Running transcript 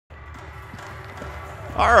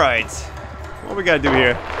Alright. What we gotta do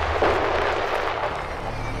here?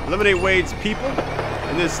 Eliminate Wade's people,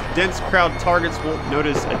 and this dense crowd targets won't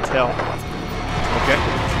notice a tell. Okay.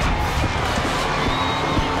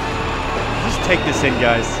 Just take this in,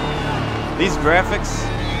 guys. These graphics,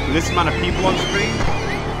 with this amount of people on screen,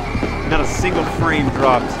 not a single frame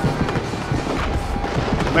dropped.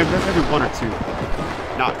 Maybe one or two.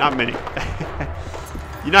 Not many.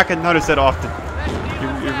 You're not gonna notice that often.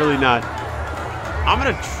 You're really not. I'm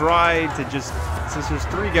gonna try to just, since there's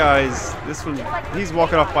 3 guys, this one, he's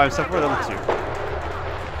walking off by himself. Where are the other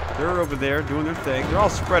 2? They're over there doing their thing. They're all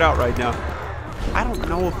spread out right now. I don't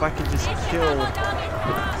know if I can just kill. There's a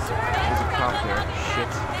cop there. Shit.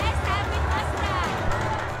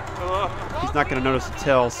 He's not gonna notice a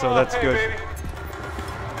tell, so that's good.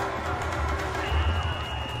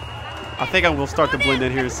 I think I will start to blend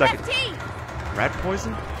in here in a second. Rat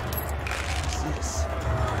poison? What's this?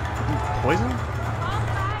 Poison?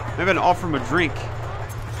 Maybe I can offer him a drink.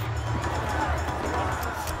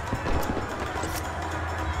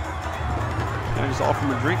 Can I just offer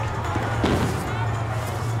him a drink?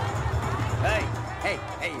 Hey,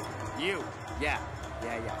 you. Yeah,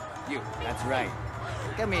 you. That's right.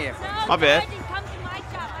 Come here. My bad.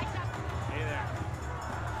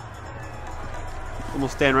 I'm gonna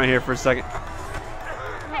stand right here for a second.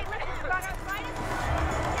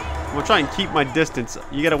 I'm gonna try and keep my distance.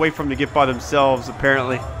 You gotta wait for them to get by themselves,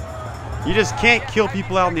 apparently. You just can't kill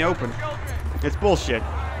people out in the open. It's bullshit.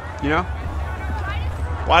 You know?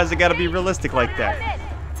 Why does it gotta be realistic like that?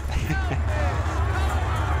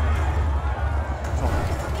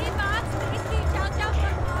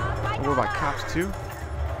 Oh, what about cops too?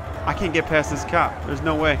 I can't get past this cop. There's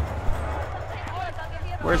no way.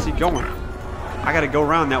 Where's he going? I gotta go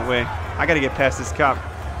around that way. I gotta get past this cop.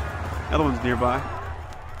 The other one's nearby.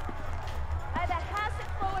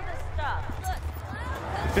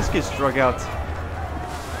 This gets drug out.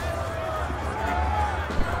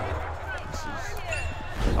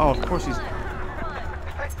 Oh, of course he's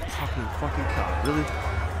talking fucking cop. Really?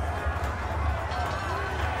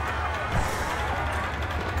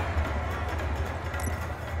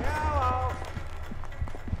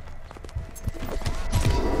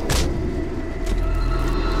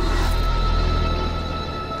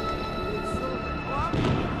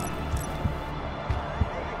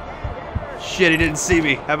 Shit, he didn't see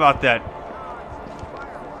me. How about that?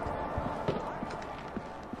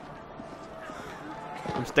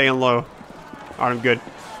 I'm staying low. Alright, I'm good.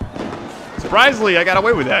 Surprisingly, I got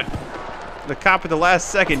away with that. The cop at the last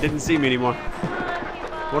second didn't see me anymore.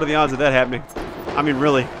 What are the odds of that happening? I mean,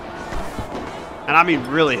 really. And I mean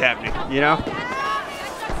really happening, you know?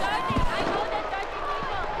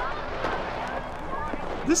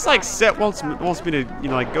 This, like, set wants me to, you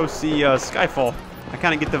know, like, go see Skyfall. I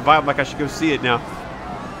kind of get the vibe like I should go see it now.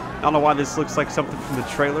 I don't know why this looks like something from the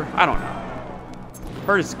trailer. I don't know.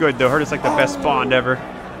 Heard it's good, though. Heard it's like the best Bond ever.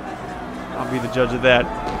 I'll be the judge of that.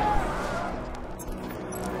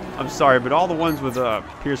 I'm sorry, but all the ones with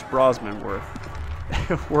Pierce Brosnan were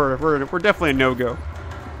were definitely a no-go.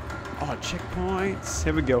 Oh, checkpoints.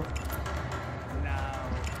 Here we go.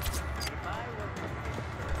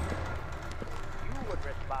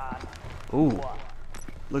 Ooh,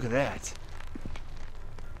 look at that.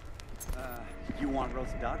 You want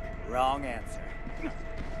roast duck? Wrong answer.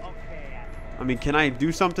 Okay. I mean, can I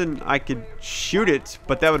do something? I could shoot it,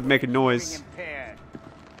 but that would make a noise.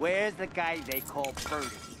 Where's the guy they call Birdie?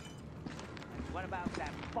 What about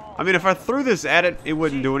that ball? I mean, if I threw this at it, it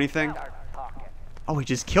wouldn't do anything. Oh, he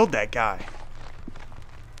just killed that guy.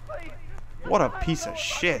 What a piece of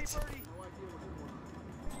shit.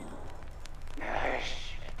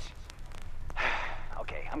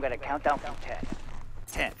 Okay, I'm gonna count down from 10.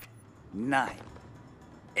 10, 9,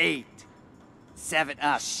 8, 7.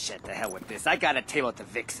 Ah, shit, the hell with this. I got a table at the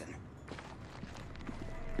Vixen.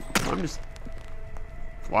 I'm just...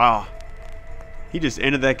 Wow. He just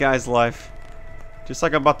ended that guy's life. Just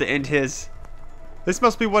like I'm about to end his. This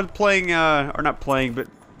must be what playing, or not playing, but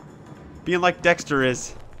being like Dexter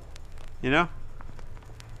is. You know?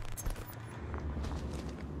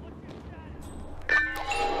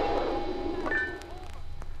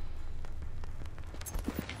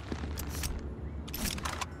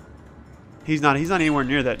 He's not anywhere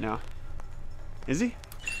near that now. Is he?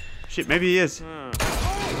 Shit, maybe he is. Oh,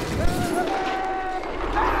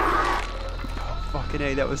 fucking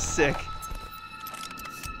A, that was sick.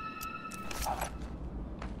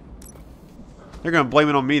 They're gonna blame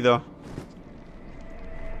it on me though.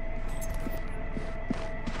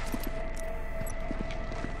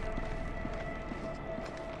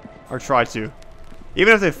 Or try to.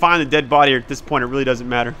 Even if they find the dead body at this point, it really doesn't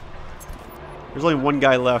matter. There's only one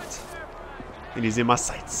guy left, and he's in my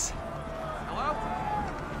sights.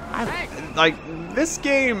 Like, this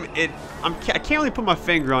game, I can't really put my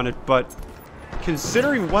finger on it, but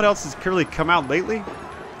considering what else has clearly come out lately,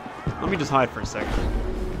 let me just hide for a second.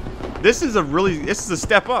 This is a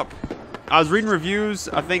step up. I was reading reviews.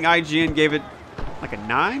 I think IGN gave it like a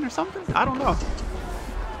 9 or something. I don't know.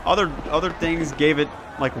 Other things gave it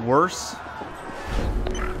like worse.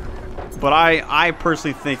 But I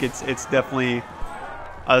personally think it's definitely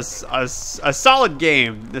a solid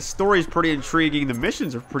game. The story's pretty intriguing. The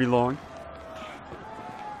missions are pretty long.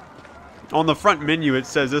 On the front menu, it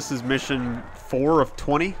says this is mission 4 of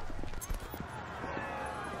 20.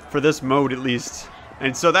 For this mode, at least.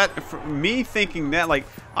 And so that, for me thinking that, like,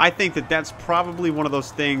 I think that that's probably one of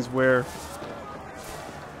those things where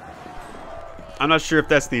I'm not sure if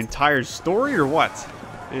that's the entire story or what.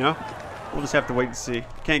 You know? We'll just have to wait and see.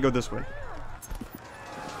 Can't go this way.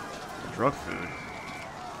 Drug food.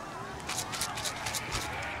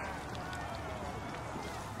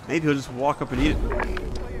 Maybe he'll just walk up and eat it.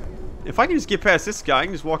 If I can just get past this guy, I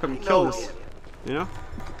can just walk up and kill this. You know?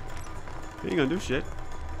 He ain't gonna do shit.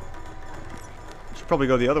 Should probably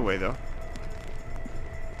go the other way, though.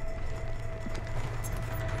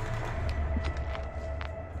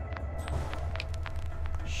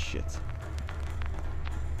 Shit.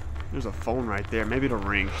 There's a phone right there. Maybe it'll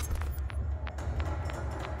ring.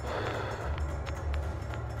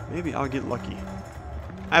 Maybe I'll get lucky.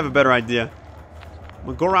 I have a better idea.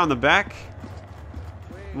 We'll go around the back.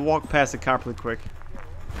 We'll walk past the cop really quick.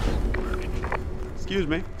 Excuse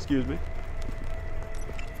me. Excuse me.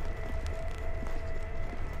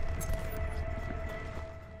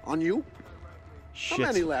 On you? Shit. How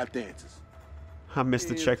many lap dances? I missed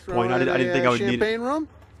the checkpoint. I didn't think I would need it. Champagne rum?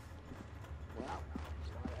 Wow.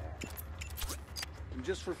 And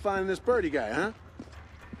just for finding this birdie guy, huh?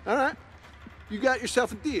 All right. You got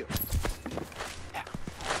yourself a deal.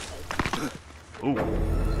 Ooh.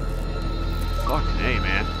 Fucking A,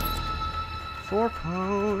 man. 4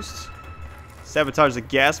 posts. Sabotage the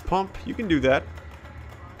gas pump. You can do that.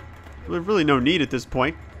 There's really no need at this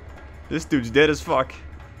point. This dude's dead as fuck.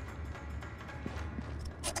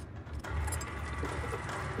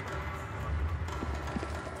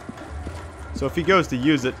 So if he goes to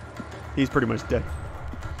use it, he's pretty much dead.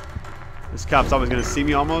 This cop's always gonna see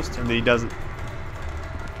me almost, and then he doesn't.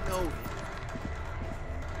 No.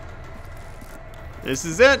 This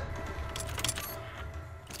is it.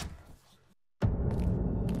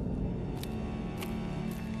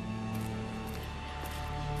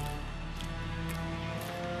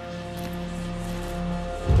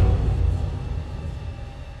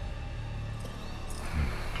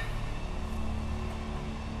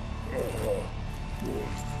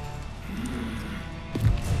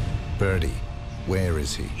 Birdie, where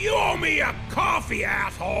is he? You owe me a coffee,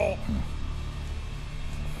 asshole!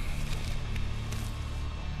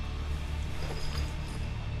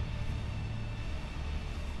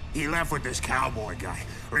 He left with this cowboy guy.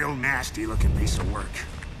 Real nasty looking piece of work.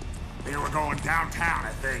 They were going downtown, I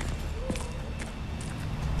think.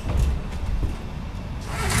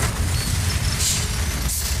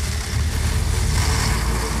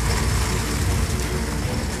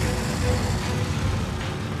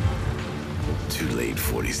 Too late,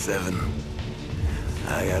 47.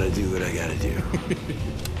 I gotta do what I gotta do.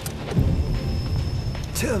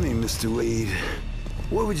 Tell me, Mr. Wade,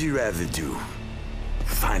 what would you rather do?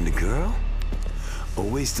 Find a girl? Or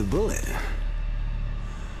waste a bullet?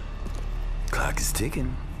 Clock is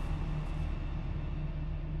ticking.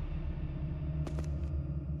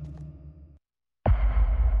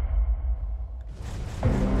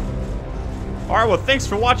 Alright, well, thanks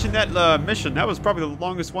for watching that mission. That was probably the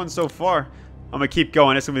longest one so far. I'm gonna keep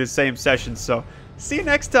going. It's gonna be the same session, so see you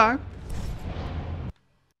next time.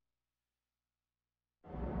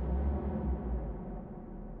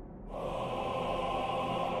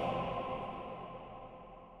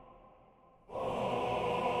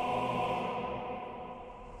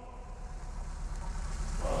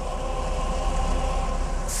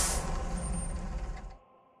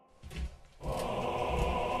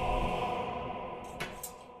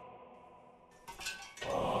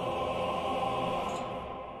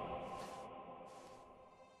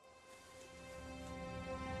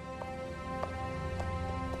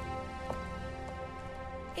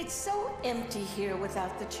 It's so empty here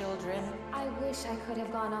without the children. I wish I could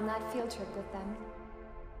have gone on that field trip with them.